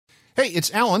Hey,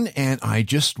 it's Alan, and I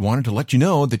just wanted to let you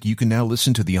know that you can now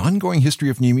listen to the ongoing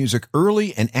history of new music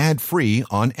early and ad-free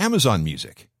on Amazon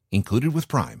Music, included with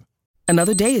Prime.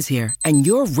 Another day is here, and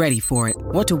you're ready for it.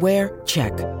 What to wear?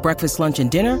 Check. Breakfast, lunch, and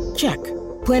dinner? Check.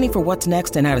 Planning for what's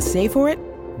next and how to save for it?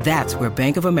 That's where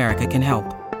Bank of America can help.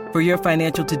 For your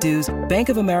financial to-dos, Bank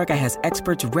of America has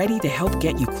experts ready to help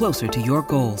get you closer to your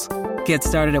goals. Get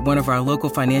started at one of our local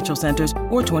financial centers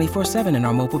or 24/7 in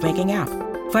our mobile banking app.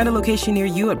 Find a location near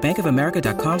you at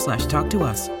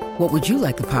bankofamerica.com/talktous. What would you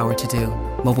like the power to do?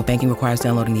 Mobile banking requires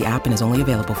downloading the app and is only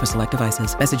available for select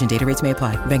devices. Message and data rates may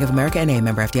apply. Bank of America N.A.,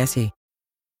 member FDIC.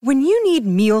 When you need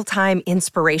mealtime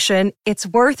inspiration, it's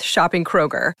worth shopping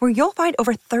Kroger, where you'll find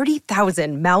over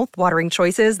 30,000 mouth-watering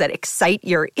choices that excite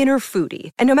your inner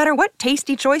foodie. And no matter what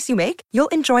tasty choice you make, you'll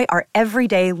enjoy our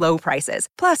everyday low prices,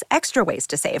 plus extra ways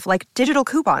to save, like digital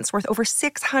coupons worth over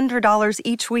 $600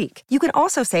 each week. You can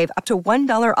also save up to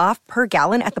 $1 off per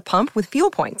gallon at the pump with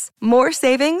fuel points. More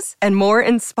savings and more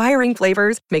inspiring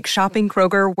flavors make shopping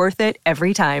Kroger worth it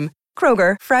every time.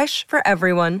 Kroger, fresh for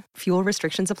everyone. Fuel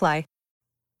restrictions apply.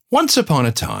 Once upon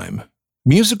a time,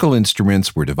 musical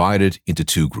instruments were divided into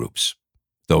two groups,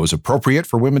 those appropriate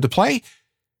for women to play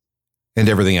and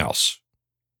everything else.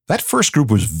 That first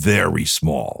group was very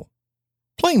small.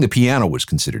 Playing the piano was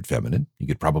considered feminine. You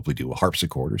could probably do a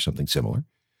harpsichord or something similar.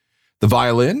 The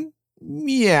violin,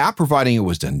 yeah, providing it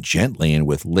was done gently and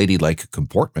with ladylike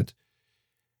comportment.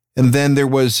 And then there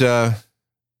was, that's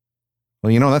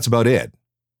about it.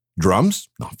 Drums?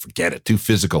 Oh, forget it. Too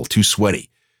physical, too sweaty.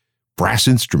 Brass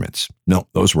instruments. No,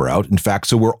 those were out. In fact,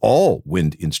 so were all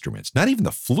wind instruments, not even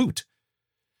the flute.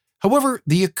 However,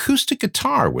 the acoustic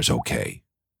guitar was okay.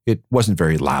 It wasn't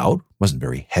very loud, wasn't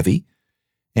very heavy,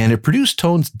 and it produced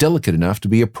tones delicate enough to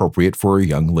be appropriate for a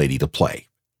young lady to play.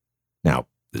 Now,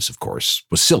 this, of course,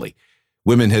 was silly.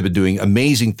 Women had been doing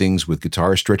amazing things with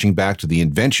guitars stretching back to the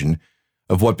invention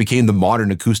of what became the modern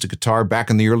acoustic guitar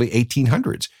back in the early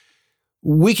 1800s.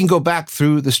 We can go back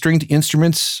through the stringed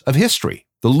instruments of history.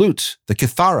 The lute, the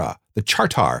kithara, the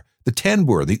chartar, the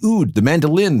tambur, the oud, the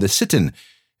mandolin, the sitar,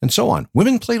 and so on.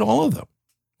 Women played all of them,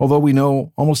 although we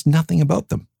know almost nothing about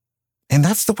them. And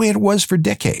that's the way it was for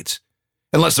decades.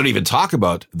 And let's not even talk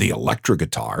about the electric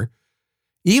guitar.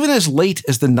 Even as late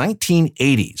as the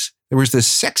 1980s, there was this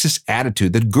sexist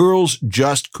attitude that girls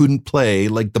just couldn't play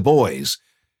like the boys.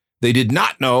 They did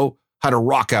not know how to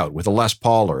rock out with a Les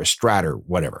Paul or a Strat or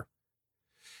whatever.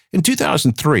 In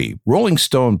 2003, Rolling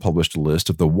Stone published a list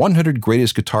of the 100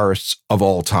 greatest guitarists of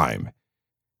all time.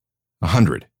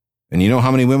 100. And you know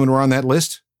how many women were on that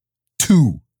list?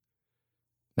 2.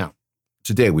 Now,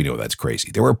 today we know that's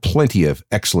crazy. There were plenty of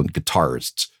excellent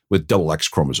guitarists with double X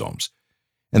chromosomes.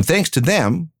 And thanks to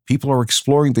them, people are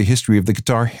exploring the history of the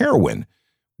guitar heroine,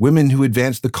 women who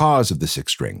advanced the cause of the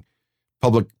sixth string.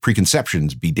 Public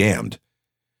preconceptions be damned.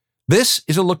 This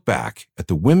is a look back at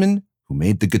the women who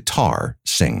made the guitar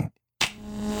sing.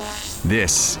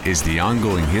 This is the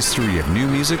Ongoing History of New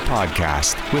Music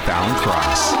podcast with Alan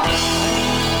Cross.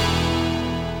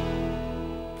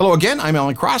 Hello again, I'm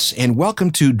Alan Cross, and welcome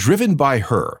to Driven by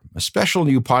Her, a special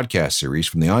new podcast series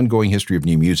from the Ongoing History of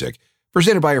New Music,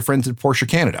 presented by our friends at Porsche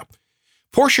Canada.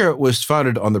 Porsche was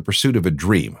founded on the pursuit of a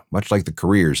dream, much like the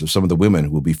careers of some of the women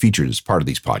who will be featured as part of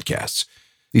these podcasts.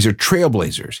 These are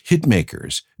trailblazers,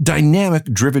 hitmakers, dynamic,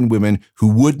 driven women who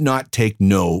would not take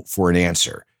no for an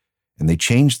answer, and they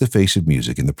changed the face of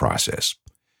music in the process.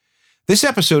 This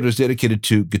episode is dedicated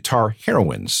to guitar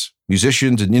heroines,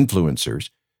 musicians and influencers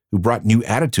who brought new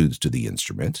attitudes to the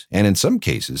instrument, and in some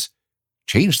cases,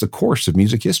 changed the course of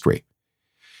music history.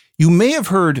 You may have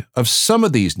heard of some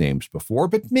of these names before,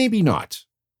 but maybe not.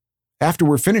 After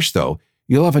we're finished, though,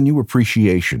 you'll have a new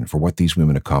appreciation for what these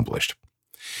women accomplished.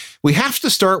 We have to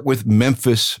start with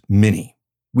Memphis Minnie.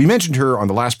 We mentioned her on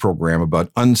the last program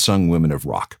about unsung women of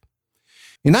rock.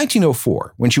 In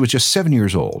 1904, when she was just 7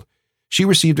 years old, she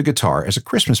received a guitar as a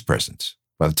Christmas present.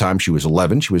 By the time she was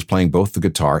 11, she was playing both the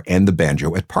guitar and the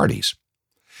banjo at parties.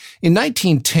 In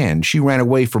 1910, she ran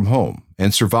away from home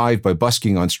and survived by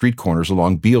busking on street corners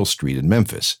along Beale Street in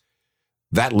Memphis.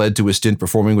 That led to a stint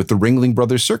performing with the Ringling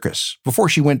Brothers Circus before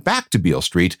she went back to Beale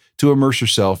Street to immerse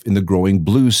herself in the growing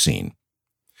blues scene.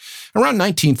 Around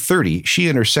 1930, she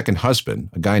and her second husband,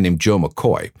 a guy named Joe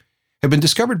McCoy, had been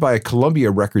discovered by a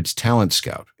Columbia Records talent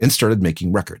scout and started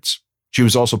making records. She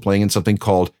was also playing in something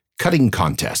called cutting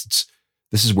contests.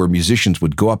 This is where musicians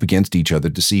would go up against each other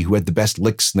to see who had the best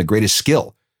licks and the greatest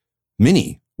skill.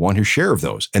 Minnie won her share of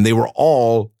those, and they were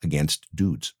all against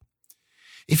dudes.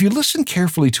 If you listen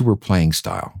carefully to her playing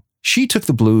style, she took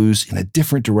the blues in a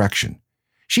different direction.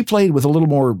 She played with a little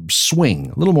more swing,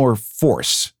 a little more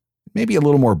force, maybe a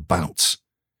little more bounce.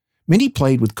 Minnie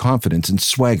played with confidence and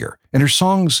swagger, and her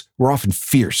songs were often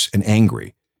fierce and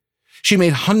angry. She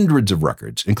made hundreds of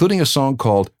records, including a song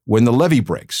called When the Levee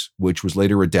Breaks, which was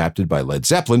later adapted by Led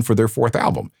Zeppelin for their fourth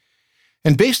album.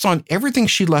 And based on everything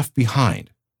she left behind,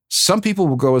 some people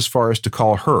will go as far as to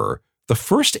call her the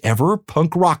first ever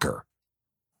punk rocker.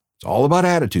 It's all about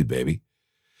attitude, baby.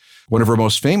 One of her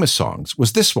most famous songs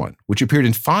was this one, which appeared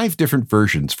in 5 different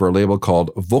versions for a label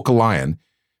called Vocalion,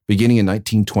 beginning in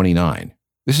 1929.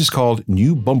 This is called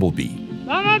New Bumblebee.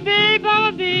 Bumblebee,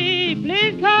 bumblebee,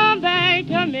 please come back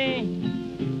to me.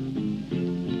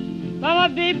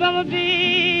 Bumblebee,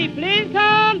 bumblebee, please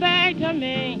come back to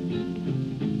me.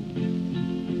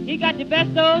 He got the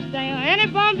best old thing,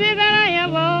 any bumblebee that I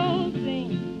ever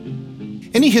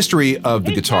seen. Any history of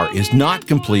the guitar is not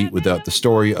complete without the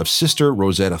story of Sister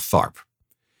Rosetta Tharpe.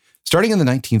 Starting in the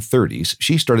 1930s,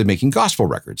 she started making gospel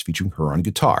records featuring her on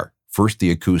guitar, first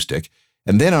the acoustic,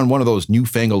 and then on one of those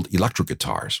newfangled electric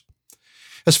guitars.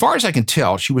 As far as I can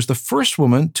tell, she was the first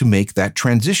woman to make that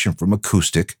transition from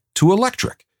acoustic to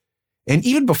electric. And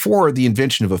even before the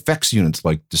invention of effects units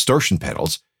like distortion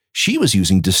pedals, she was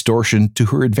using distortion to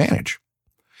her advantage.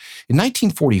 In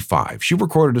 1945, she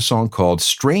recorded a song called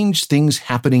Strange Things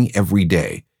Happening Every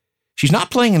Day. She's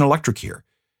not playing an electric here.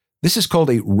 This is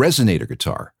called a resonator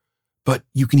guitar, but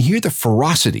you can hear the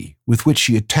ferocity with which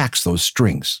she attacks those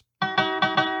strings.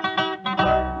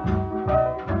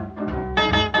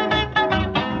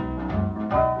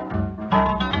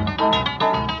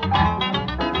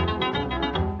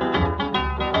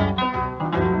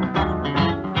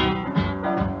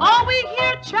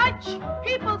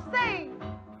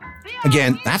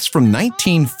 Again, that's from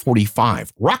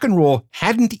 1945. Rock and roll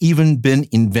hadn't even been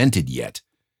invented yet.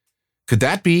 Could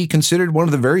that be considered one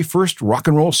of the very first rock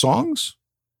and roll songs?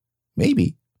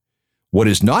 Maybe. What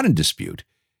is not in dispute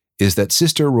is that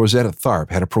Sister Rosetta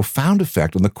Tharpe had a profound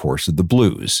effect on the course of the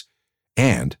blues,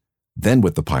 and then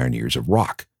with the pioneers of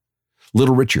rock.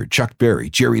 Little Richard, Chuck Berry,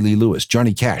 Jerry Lee Lewis,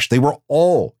 Johnny Cash, they were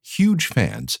all huge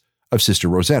fans of Sister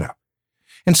Rosetta.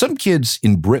 And some kids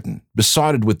in Britain,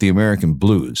 besotted with the American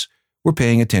blues, were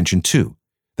paying attention too.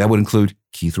 That would include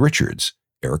Keith Richards,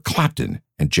 Eric Clapton,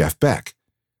 and Jeff Beck.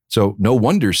 So no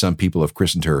wonder some people have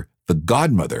christened her the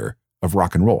godmother of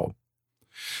rock and roll.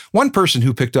 One person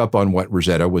who picked up on what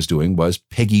Rosetta was doing was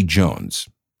Peggy Jones.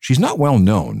 She's not well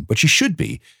known, but she should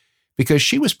be, because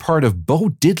she was part of Bo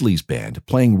Diddley's band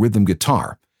playing rhythm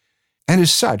guitar. And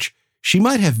as such, she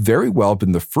might have very well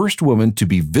been the first woman to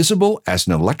be visible as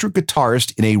an electric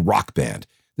guitarist in a rock band.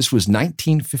 This was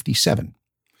 1957.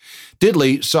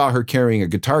 Diddley saw her carrying a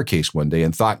guitar case one day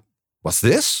and thought, "What's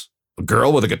this? A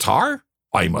girl with a guitar?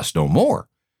 I must know more."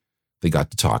 They got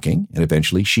to talking, and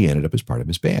eventually she ended up as part of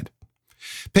his band.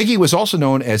 Peggy was also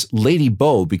known as Lady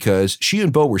Bo because she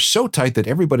and Bo were so tight that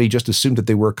everybody just assumed that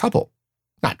they were a couple.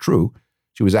 Not true.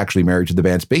 She was actually married to the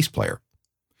band's bass player.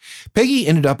 Peggy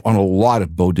ended up on a lot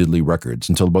of Bo Diddley records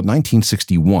until about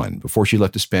 1961, before she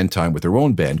left to spend time with her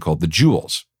own band called the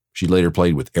Jewels. She later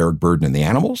played with Eric Burdon and the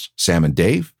Animals, Sam and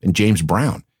Dave, and James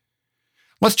Brown.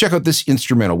 Let's check out this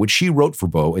instrumental, which she wrote for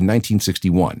Bo in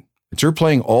 1961. It's her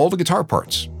playing all the guitar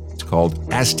parts. It's called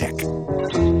Aztec.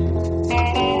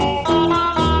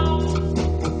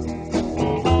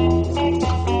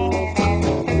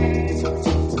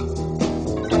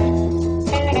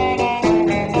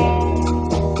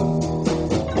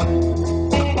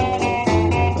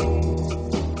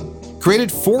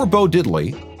 Created for Bo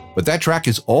Diddley, but that track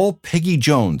is all Peggy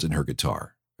Jones and her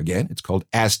guitar. Again, it's called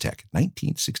Aztec,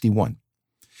 1961.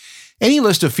 Any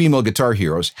list of female guitar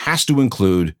heroes has to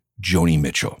include Joni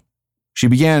Mitchell. She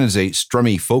began as a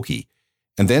strummy folkie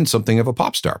and then something of a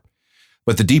pop star.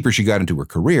 But the deeper she got into her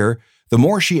career, the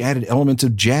more she added elements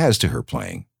of jazz to her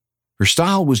playing. Her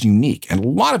style was unique, and a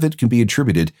lot of it can be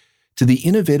attributed to the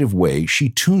innovative way she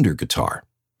tuned her guitar.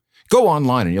 Go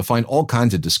online and you'll find all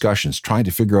kinds of discussions trying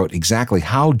to figure out exactly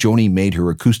how Joni made her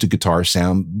acoustic guitar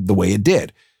sound the way it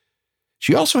did.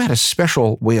 She also had a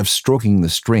special way of stroking the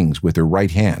strings with her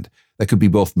right hand that could be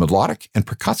both melodic and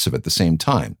percussive at the same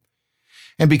time.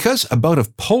 And because a bout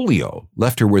of polio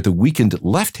left her with a weakened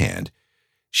left hand,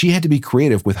 she had to be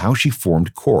creative with how she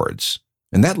formed chords.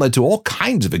 And that led to all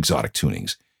kinds of exotic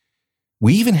tunings.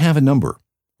 We even have a number.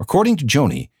 According to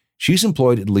Joni, she's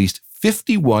employed at least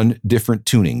 51 different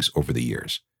tunings over the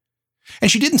years. And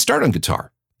she didn't start on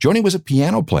guitar. Joni was a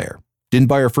piano player, didn't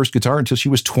buy her first guitar until she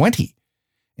was 20.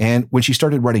 And when she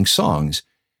started writing songs,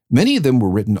 many of them were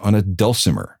written on a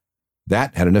dulcimer.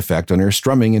 That had an effect on her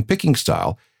strumming and picking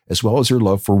style, as well as her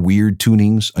love for weird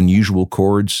tunings, unusual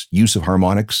chords, use of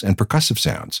harmonics, and percussive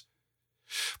sounds.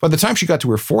 By the time she got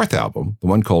to her fourth album, the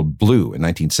one called Blue in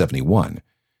 1971,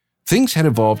 things had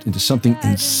evolved into something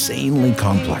insanely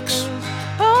complex.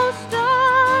 Oh,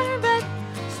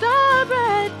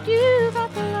 starbright, you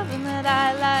got the loving that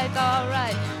I like, all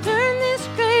right. Turn this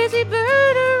crazy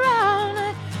bird around.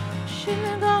 I shouldn't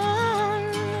have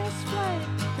gone this flight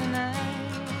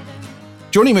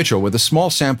tonight. Joni Mitchell with a small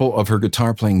sample of her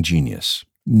guitar-playing genius.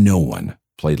 No one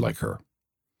played like her.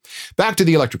 Back to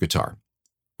the electric guitar.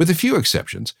 With a few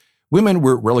exceptions, women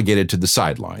were relegated to the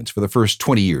sidelines for the first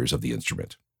 20 years of the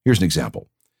instrument. Here's an example.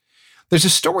 There's a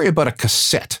story about a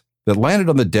cassette that landed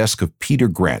on the desk of Peter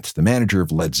Grant, the manager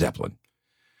of Led Zeppelin.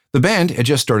 The band had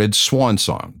just started Swan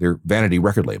Song, their vanity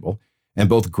record label, and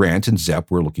both Grant and Zepp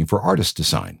were looking for artists to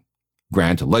sign.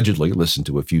 Grant allegedly listened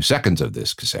to a few seconds of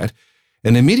this cassette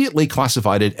and immediately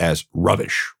classified it as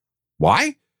rubbish.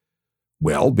 Why?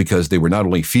 Well, because they were not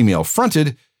only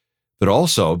female-fronted, but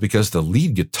also because the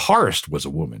lead guitarist was a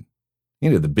woman.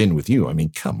 Into the bin with you. I mean,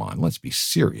 come on, let's be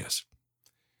serious.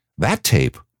 That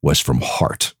tape was from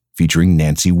Heart, featuring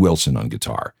Nancy Wilson on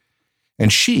guitar.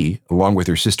 And she, along with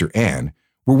her sister Ann,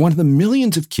 were one of the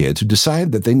millions of kids who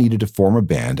decided that they needed to form a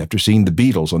band after seeing the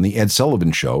Beatles on The Ed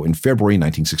Sullivan Show in February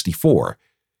 1964.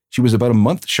 She was about a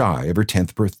month shy of her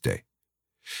 10th birthday.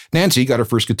 Nancy got her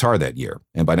first guitar that year,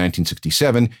 and by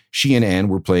 1967, she and Ann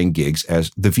were playing gigs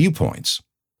as The Viewpoints.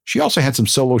 She also had some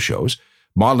solo shows,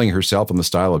 modeling herself on the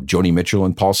style of Joni Mitchell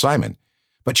and Paul Simon,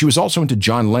 but she was also into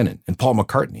John Lennon and Paul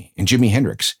McCartney and Jimi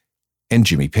Hendrix and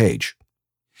Jimmy Page.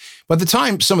 By the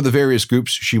time some of the various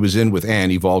groups she was in with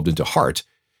Ann evolved into Heart,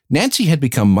 Nancy had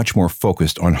become much more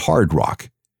focused on hard rock,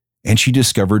 and she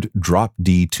discovered drop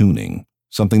D tuning,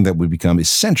 something that would become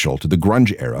essential to the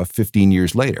grunge era 15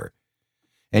 years later.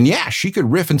 And yeah, she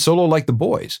could riff and solo like the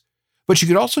boys, but she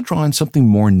could also draw in something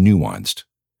more nuanced.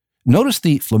 Notice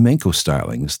the flamenco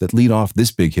stylings that lead off this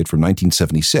big hit from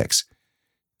 1976.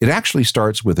 It actually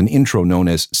starts with an intro known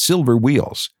as Silver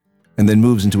Wheels, and then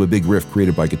moves into a big riff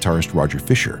created by guitarist Roger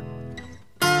Fisher.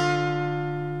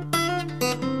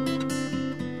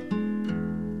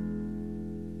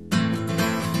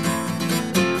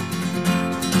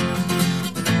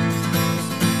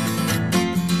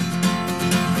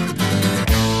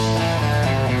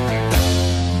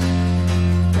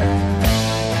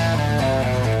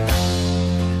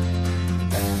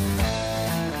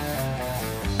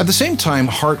 At the same time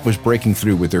Heart was breaking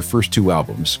through with their first two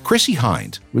albums, Chrissie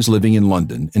Hynde was living in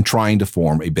London and trying to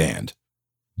form a band.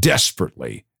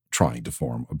 Desperately trying to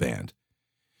form a band.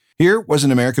 Here was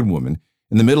an American woman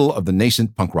in the middle of the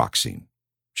nascent punk rock scene.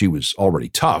 She was already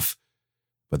tough,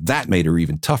 but that made her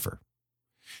even tougher.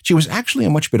 She was actually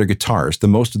a much better guitarist than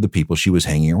most of the people she was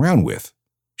hanging around with.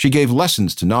 She gave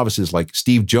lessons to novices like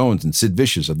Steve Jones and Sid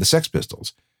Vicious of the Sex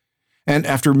Pistols. And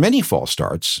after many false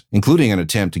starts, including an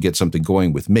attempt to get something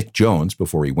going with Mick Jones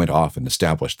before he went off and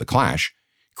established The Clash,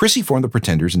 Chrissie formed the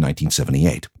Pretenders in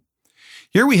 1978.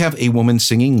 Here we have a woman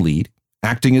singing lead,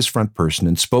 acting as front person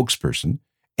and spokesperson,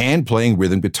 and playing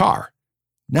rhythm guitar.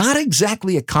 Not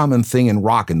exactly a common thing in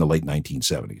rock in the late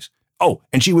 1970s. Oh,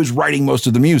 and she was writing most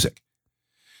of the music.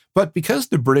 But because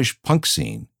the British punk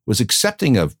scene was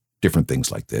accepting of different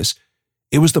things like this,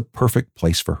 it was the perfect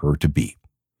place for her to be.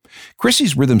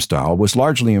 Chrissie's rhythm style was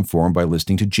largely informed by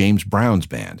listening to James Brown's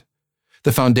band.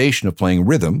 The foundation of playing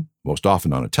rhythm, most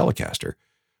often on a Telecaster,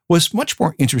 was much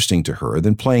more interesting to her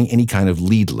than playing any kind of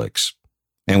lead licks.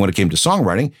 And when it came to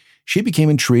songwriting, she became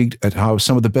intrigued at how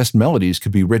some of the best melodies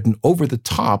could be written over the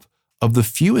top of the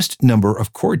fewest number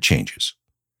of chord changes.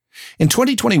 In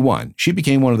 2021, she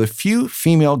became one of the few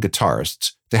female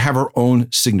guitarists to have her own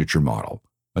signature model,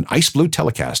 an ice blue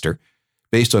Telecaster,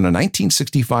 based on a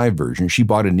 1965 version she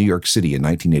bought in New York City in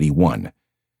 1981.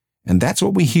 And that's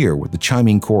what we hear with the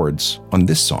chiming chords on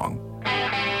this song.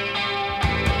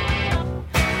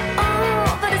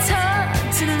 Oh, but it's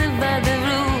hard to live by the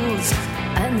rules.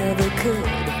 I never could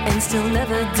and still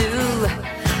never do.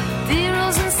 The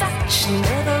rules and such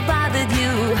never bothered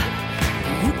you.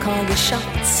 You call the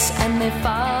shots and they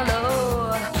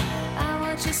follow. I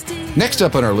want you steal. Next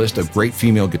up on our list of great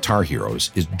female guitar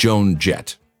heroes is Joan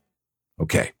Jett.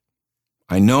 Okay,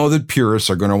 I know that purists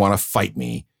are going to want to fight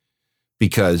me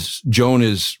because Joan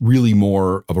is really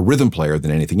more of a rhythm player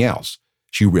than anything else.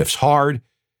 She riffs hard,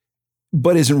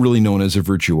 but isn't really known as a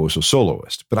virtuoso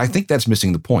soloist. But I think that's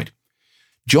missing the point.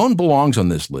 Joan belongs on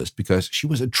this list because she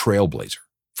was a trailblazer.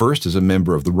 First as a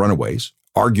member of the Runaways,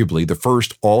 arguably the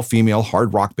first all-female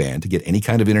hard rock band to get any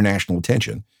kind of international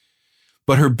attention.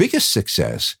 But her biggest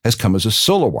success has come as a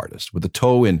solo artist with a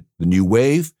toe in the new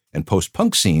wave and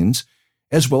post-punk scenes,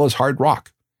 as well as hard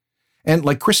rock. And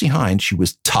like Chrissie Hynde, she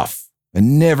was tough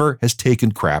and never has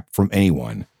taken crap from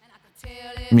anyone.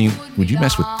 I mean, would you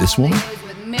mess with this woman? Singing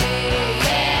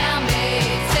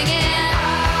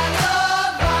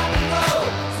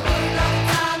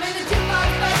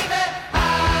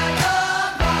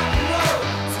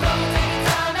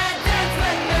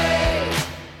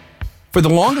For the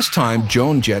longest time,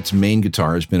 Joan Jett's main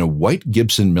guitar has been a white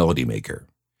Gibson Melody Maker.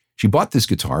 She bought this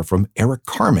guitar from Eric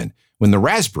Carmen when the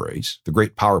Raspberries, the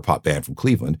great power pop band from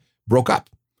Cleveland, broke up.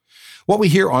 What we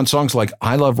hear on songs like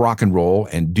I Love Rock and Roll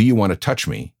and Do You Want to Touch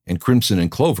Me and Crimson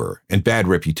and Clover and Bad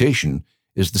Reputation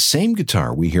is the same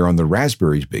guitar we hear on the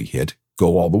Raspberries' big hit,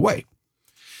 Go All the Way.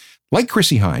 Like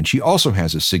Chrissie Hynde, she also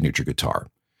has a signature guitar.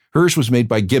 Hers was made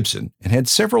by Gibson and had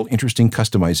several interesting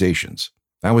customizations.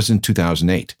 That was in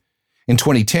 2008. In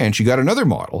 2010, she got another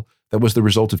model that was the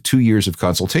result of 2 years of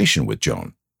consultation with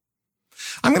Joan.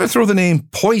 I'm going to throw the name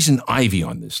Poison Ivy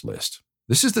on this list.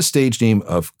 This is the stage name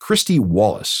of Christy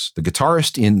Wallace, the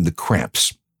guitarist in The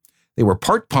Cramps. They were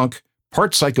part punk,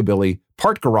 part psychobilly,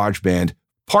 part garage band,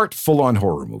 part full-on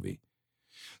horror movie.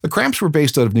 The Cramps were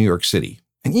based out of New York City,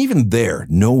 and even there,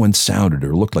 no one sounded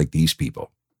or looked like these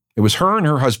people. It was her and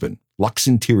her husband, Lux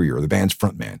Interior, the band's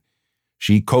frontman.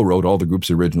 She co-wrote all the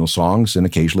group's original songs and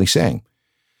occasionally sang.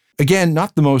 Again,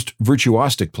 not the most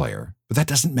virtuosic player, but that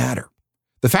doesn't matter.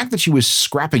 The fact that she was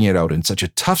scrapping it out in such a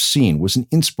tough scene was an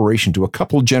inspiration to a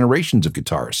couple generations of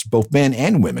guitarists, both men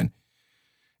and women.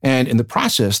 And in the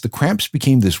process, the Cramps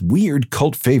became this weird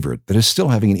cult favorite that is still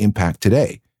having an impact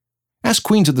today. Ask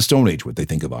Queens of the Stone Age what they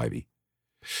think of Ivy.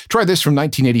 Try this from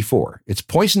 1984. It's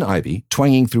Poison Ivy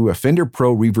twanging through a Fender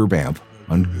Pro Reverb amp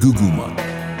on Goo Goo Monk.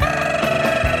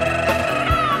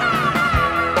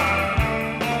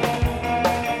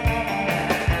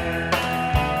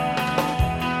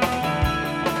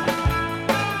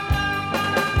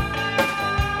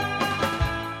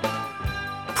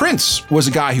 Prince was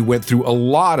a guy who went through a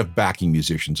lot of backing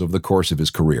musicians over the course of his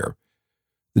career.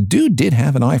 The dude did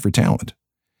have an eye for talent.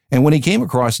 And when he came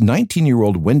across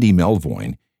 19-year-old Wendy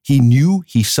Melvoin, he knew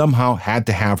he somehow had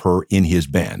to have her in his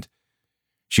band.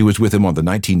 She was with him on the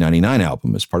 1999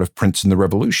 album as part of Prince and the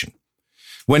Revolution.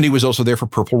 Wendy was also there for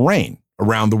Purple Rain,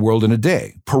 Around the World in a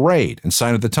Day, Parade, and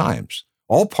Sign of the Times,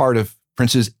 all part of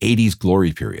Prince's 80s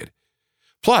glory period.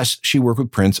 Plus, she worked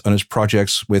with Prince on his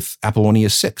projects with Apollonia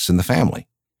 6 and The Family.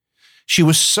 She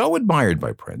was so admired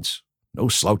by Prince, no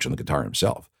slouch on the guitar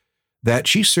himself, that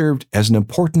she served as an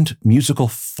important musical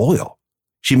foil.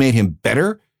 She made him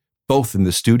better, both in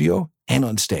the studio and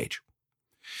on stage.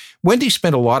 Wendy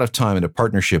spent a lot of time in a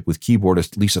partnership with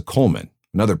keyboardist Lisa Coleman,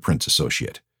 another Prince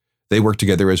associate. They worked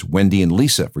together as Wendy and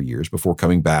Lisa for years before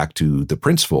coming back to the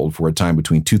Prince fold for a time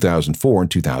between 2004 and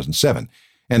 2007,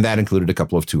 and that included a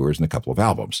couple of tours and a couple of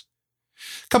albums.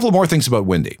 A couple of more things about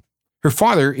Wendy. Her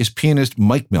father is pianist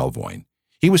Mike Melvoin.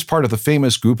 He was part of the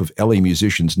famous group of LA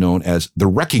musicians known as the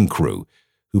Wrecking Crew,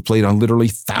 who played on literally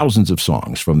thousands of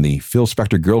songs, from the Phil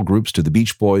Spector girl groups to the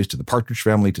Beach Boys to the Partridge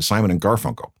Family to Simon and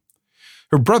Garfunkel.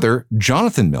 Her brother,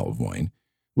 Jonathan Melvoin,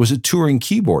 was a touring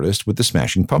keyboardist with the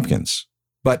Smashing Pumpkins.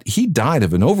 But he died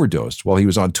of an overdose while he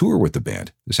was on tour with the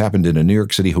band. This happened in a New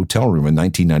York City hotel room in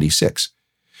 1996.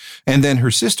 And then her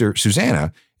sister,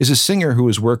 Susanna, is a singer who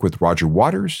has worked with Roger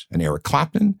Waters and Eric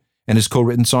Clapton, and has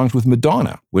co-written songs with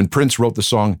Madonna. When Prince wrote the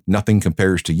song Nothing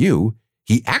Compares to You,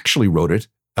 he actually wrote it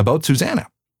about Susanna.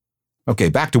 Okay,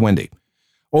 back to Wendy.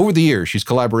 Over the years, she's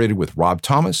collaborated with Rob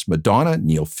Thomas, Madonna,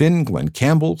 Neil Finn, Glenn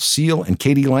Campbell, Seal, and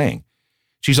Katie Lang.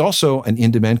 She's also an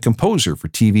in-demand composer for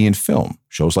TV and film,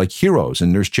 shows like Heroes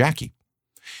and Nurse Jackie.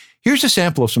 Here's a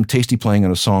sample of some tasty playing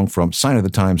on a song from Sign of the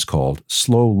Times called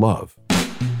Slow Love.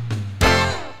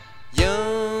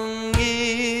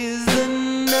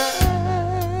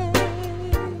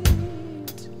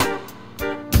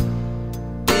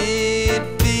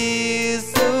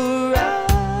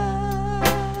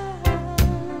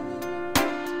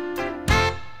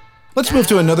 Let's move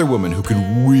to another woman who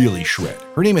can really shred.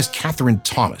 Her name is Catherine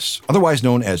Thomas, otherwise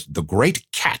known as the Great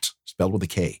Kat, spelled with a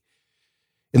K.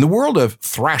 In the world of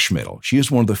thrash metal, she is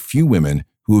one of the few women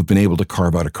who have been able to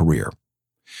carve out a career.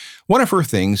 One of her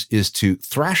things is to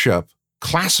thrash up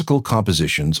classical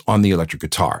compositions on the electric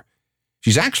guitar.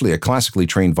 She's actually a classically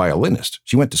trained violinist.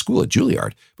 She went to school at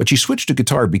Juilliard, but she switched to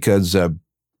guitar because, it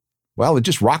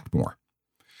just rocked more.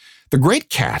 The Great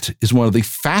Kat is one of the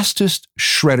fastest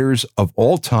shredders of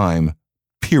all time,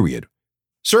 period.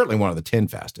 Certainly one of the 10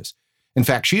 fastest. In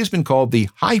fact, she has been called the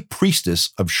High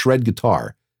Priestess of Shred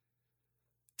Guitar.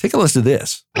 Take a listen to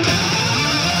this.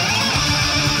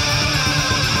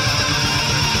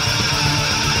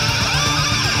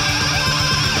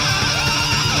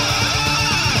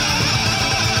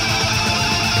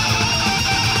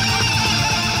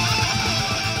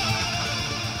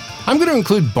 I'm going to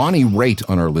include Bonnie Raitt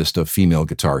on our list of female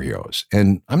guitar heroes,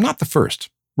 and I'm not the first.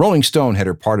 Rolling Stone had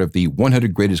her part of the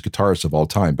 100 greatest guitarists of all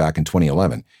time back in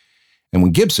 2011. And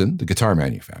when Gibson, the guitar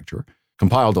manufacturer,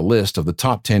 compiled a list of the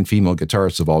top 10 female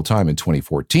guitarists of all time in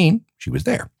 2014, she was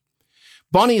there.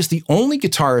 Bonnie is the only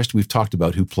guitarist we've talked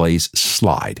about who plays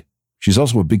slide. She's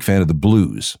also a big fan of the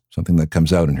blues, something that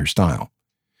comes out in her style.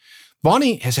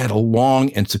 Bonnie has had a long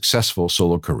and successful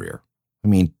solo career.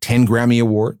 10 Grammy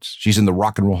Awards. She's in the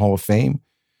Rock and Roll Hall of Fame.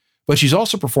 But she's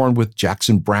also performed with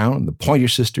Jackson Browne, the Pointer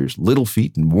Sisters, Little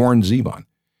Feat, and Warren Zevon.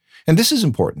 And this is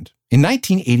important. In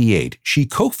 1988, she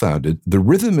co-founded the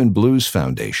Rhythm and Blues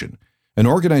Foundation, an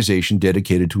organization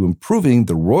dedicated to improving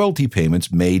the royalty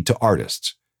payments made to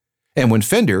artists. And when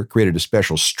Fender created a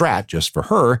special Strat just for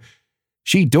her,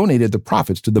 she donated the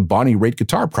profits to the Bonnie Raitt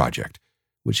Guitar Project,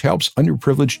 which helps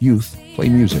underprivileged youth play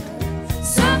music.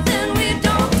 Something we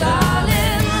don't,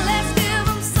 darling. Let's give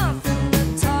 'em something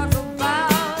to talk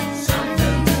about.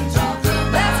 Something to talk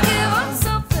about. Let's give 'em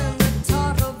something to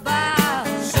talk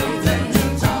about. Something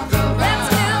to talk about. Let's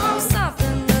give 'em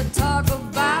something to talk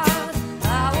about.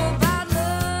 How about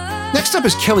love? Next up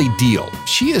is Kelly Deal.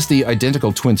 She is the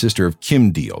identical twin sister of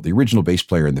Kim Deal, the original bass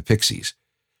player in the Pixies.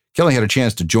 Kelly had a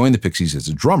chance to join the Pixies as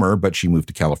a drummer, but she moved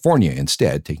to California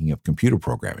instead, taking up computer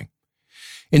programming.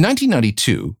 In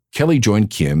 1992, Kelly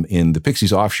joined Kim in the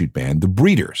Pixies' offshoot band, The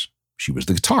Breeders. She was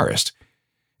the guitarist.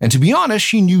 And to be honest,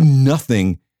 she knew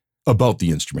nothing about the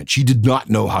instrument. She did not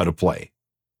know how to play.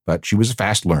 But she was a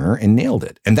fast learner and nailed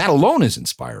it. And that alone is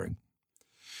inspiring.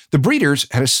 The Breeders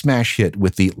had a smash hit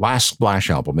with the Last Splash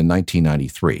album in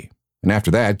 1993. And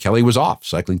after that, Kelly was off,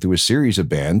 cycling through a series of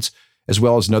bands, as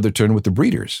well as another turn with the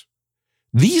Breeders.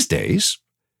 These days,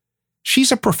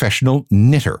 she's a professional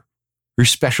knitter. Her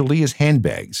specialty is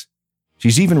handbags.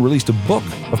 She's even released a book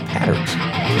of patterns.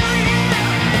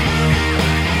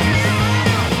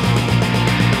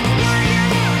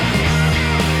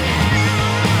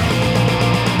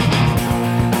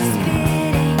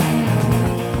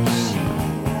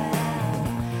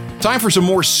 Time for some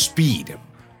more speed.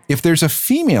 If there's a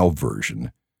female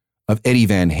version of Eddie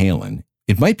Van Halen,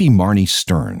 it might be Marnie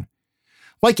Stern.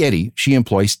 Like Eddie, she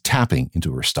employs tapping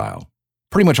into her style.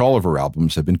 Pretty much all of her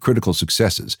albums have been critical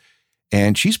successes,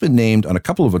 and she's been named on a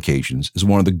couple of occasions as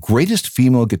one of the greatest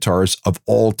female guitarists of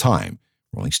all time.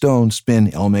 Rolling Stone,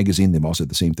 Spin, Elle Magazine, they've all said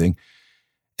the same thing.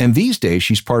 And these days,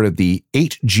 she's part of the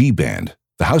 8G Band,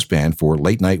 the house band for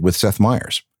Late Night with Seth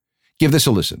Meyers. Give this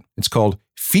a listen. It's called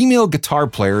Female Guitar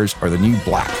Players Are the New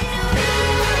Black.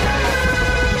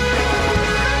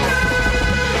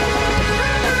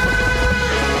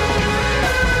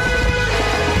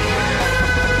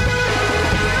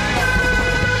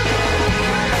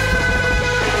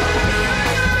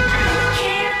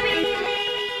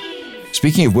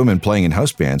 Speaking of women playing in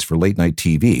house bands for late night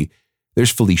TV,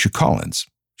 there's Felicia Collins.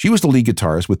 She was the lead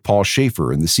guitarist with Paul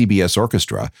Schaefer in the CBS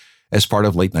Orchestra as part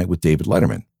of Late Night with David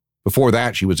Letterman. Before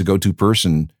that, she was a go-to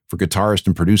person for guitarist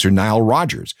and producer Nile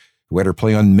Rodgers, who had her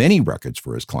play on many records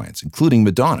for his clients, including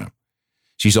Madonna.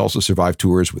 She's also survived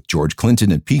tours with George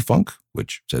Clinton and P-Funk,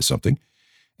 which says something.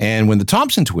 And when the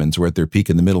Thompson Twins were at their peak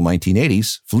in the middle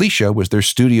 1980s, Felicia was their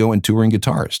studio and touring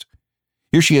guitarist.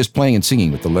 Here she is playing and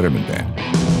singing with the Letterman Band.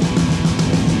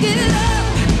 Get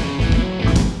up,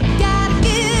 gotta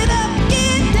get up,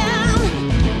 get down.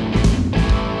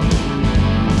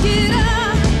 Get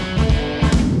up,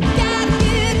 gotta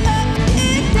get up,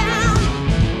 get down.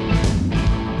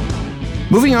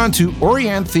 Moving on to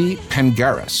Orianthe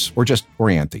Pangaris, or just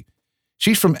Orianthe.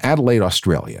 She's from Adelaide,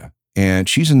 Australia, and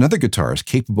she's another guitarist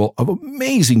capable of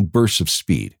amazing bursts of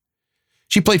speed.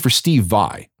 She played for Steve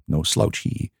Vai, no slouch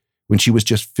he, when she was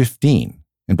just 15.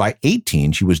 And by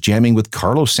 18, she was jamming with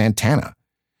Carlos Santana.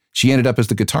 She ended up as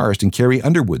the guitarist in Carrie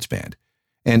Underwood's band.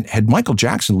 And had Michael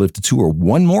Jackson lived to tour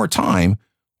one more time,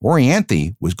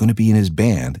 Orianthe was going to be in his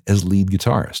band as lead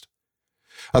guitarist.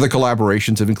 Other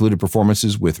collaborations have included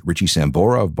performances with Richie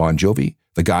Sambora of Bon Jovi,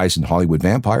 the guys in Hollywood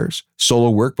Vampires, solo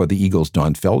work by the Eagles'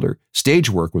 Don Felder, stage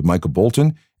work with Michael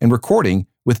Bolton, and recording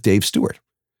with Dave Stewart.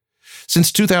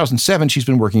 Since 2007, she's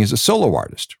been working as a solo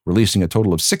artist, releasing a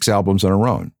total of 6 albums on her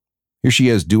own. Here she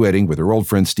is duetting with her old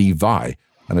friend Steve Vai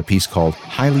on a piece called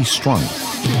Highly Strung.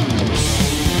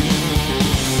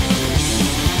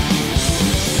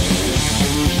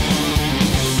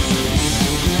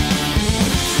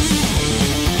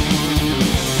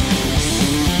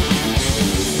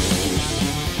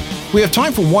 We have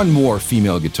time for one more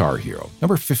female guitar hero,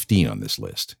 number 15 on this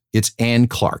list. It's Anne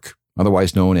Clark,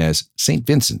 otherwise known as St.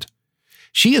 Vincent.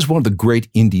 She is one of the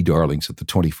great indie darlings of the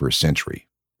 21st century.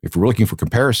 If we're looking for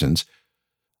comparisons,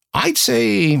 I'd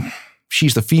say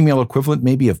she's the female equivalent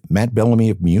maybe of Matt Bellamy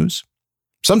of Muse.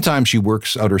 Sometimes she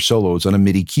works out her solos on a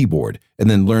MIDI keyboard and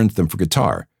then learns them for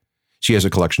guitar. She has a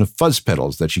collection of fuzz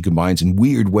pedals that she combines in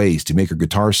weird ways to make her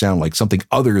guitar sound like something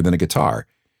other than a guitar.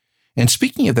 And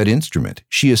speaking of that instrument,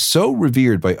 she is so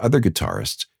revered by other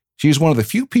guitarists, she is one of the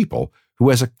few people who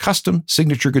has a custom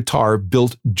signature guitar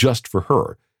built just for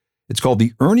her. It's called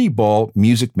the Ernie Ball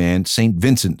Music Man St.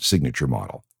 Vincent signature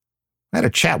model. I had a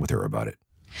chat with her about it.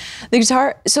 The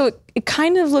guitar, so it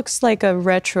kind of looks like a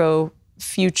retro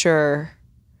future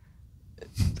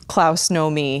Klaus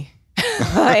Nomi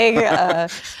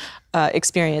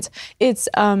experience. It's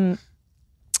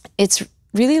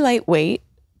really lightweight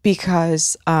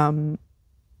because, again,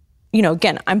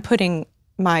 I'm putting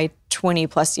my 20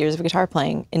 plus years of guitar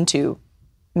playing into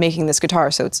making this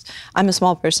guitar. So I'm a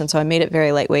small person, so I made it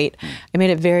very lightweight. I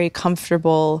made it very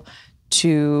comfortable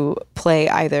to play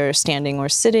either standing or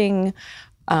sitting.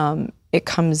 It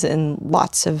comes in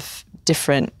lots of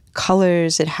different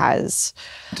colors. It has...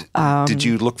 Did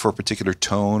you look for a particular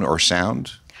tone or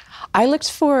sound? I looked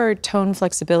for tone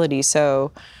flexibility.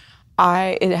 So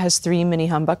it has 3 mini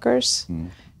humbuckers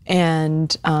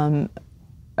and a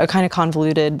kind of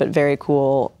convoluted but very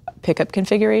cool pickup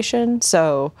configuration.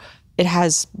 So it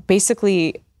has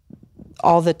basically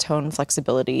all the tone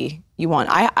flexibility you want.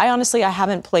 I honestly, I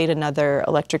haven't played another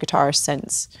electric guitar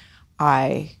since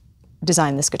I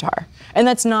designed this guitar. And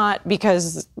that's not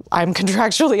because I'm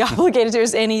contractually obligated to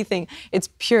or anything. It's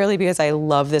purely because I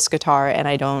love this guitar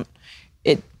and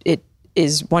it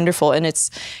is wonderful. And it's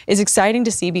exciting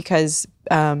to see because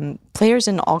players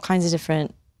in all kinds of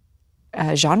different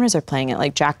genres are playing it.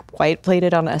 Like Jack White played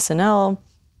it on SNL.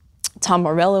 Tom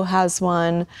Morello has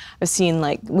one. I've seen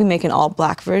we make an all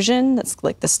black version. That's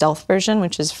like the stealth version,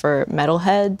 which is for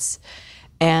metalheads.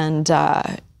 And,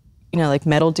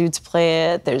 metal dudes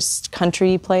play it. There's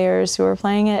country players who are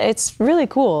playing it. It's really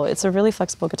cool. It's a really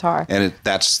flexible guitar. And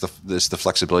that's the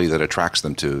flexibility that attracts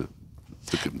them to.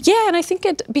 Yeah, and I think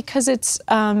because it's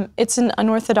an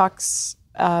unorthodox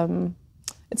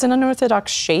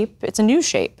shape. It's a new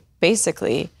shape,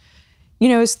 basically.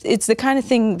 It's the kind of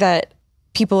thing that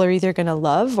people are either going to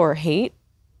love or hate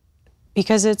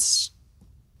because it's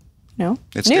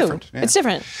it's new. Different. Yeah. It's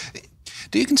different.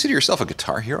 Do you consider yourself a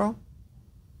guitar hero?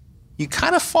 You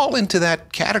kind of fall into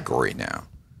that category now.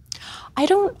 I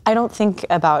don't think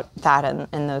about that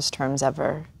in those terms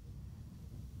ever.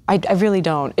 I really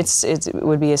don't. It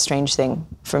would be a strange thing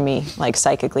for me,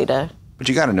 psychically to. But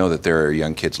you got to know that there are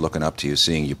young kids looking up to you,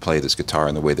 seeing you play this guitar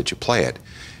in the way that you play it,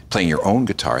 playing your own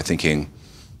guitar, thinking,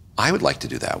 I would like to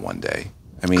do that one day.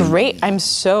 I mean, great. I'm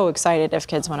so excited if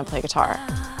kids want to play guitar.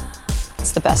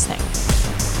 It's the best thing.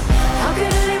 How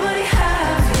can anybody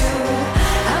have you?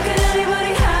 How can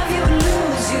anybody have you and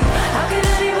lose you? How can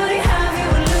anybody have you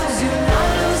and lose you? Not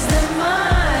lose their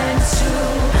minds too.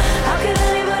 How can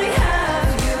anybody have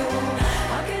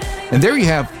you? And there you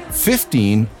have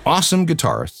 15 awesome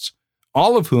guitarists,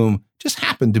 all of whom just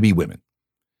happen to be women.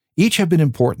 Each have been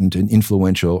important and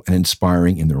influential and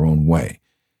inspiring in their own way.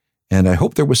 And I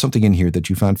hope there was something in here that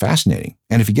you found fascinating.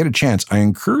 And if you get a chance, I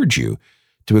encourage you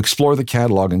to explore the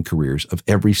catalog and careers of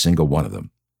every single one of them.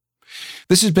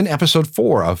 This has been episode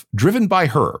 4 of Driven by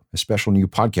Her, a special new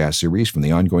podcast series from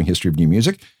the Ongoing History of New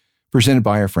Music, presented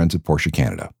by our friends at Porsche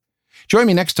Canada. Join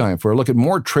me next time for a look at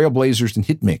more trailblazers and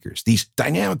hitmakers, these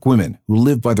dynamic women who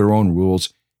live by their own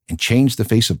rules and change the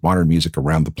face of modern music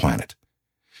around the planet.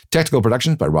 Technical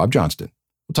productions by Rob Johnston.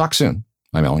 We'll talk soon.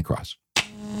 I'm Alan Cross.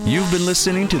 You've been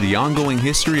listening to the Ongoing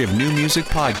History of New Music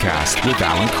podcast with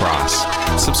Alan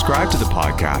Cross. Subscribe to the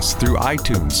podcast through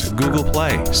iTunes, Google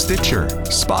Play, Stitcher,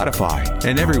 Spotify,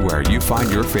 and everywhere you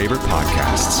find your favorite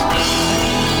podcasts.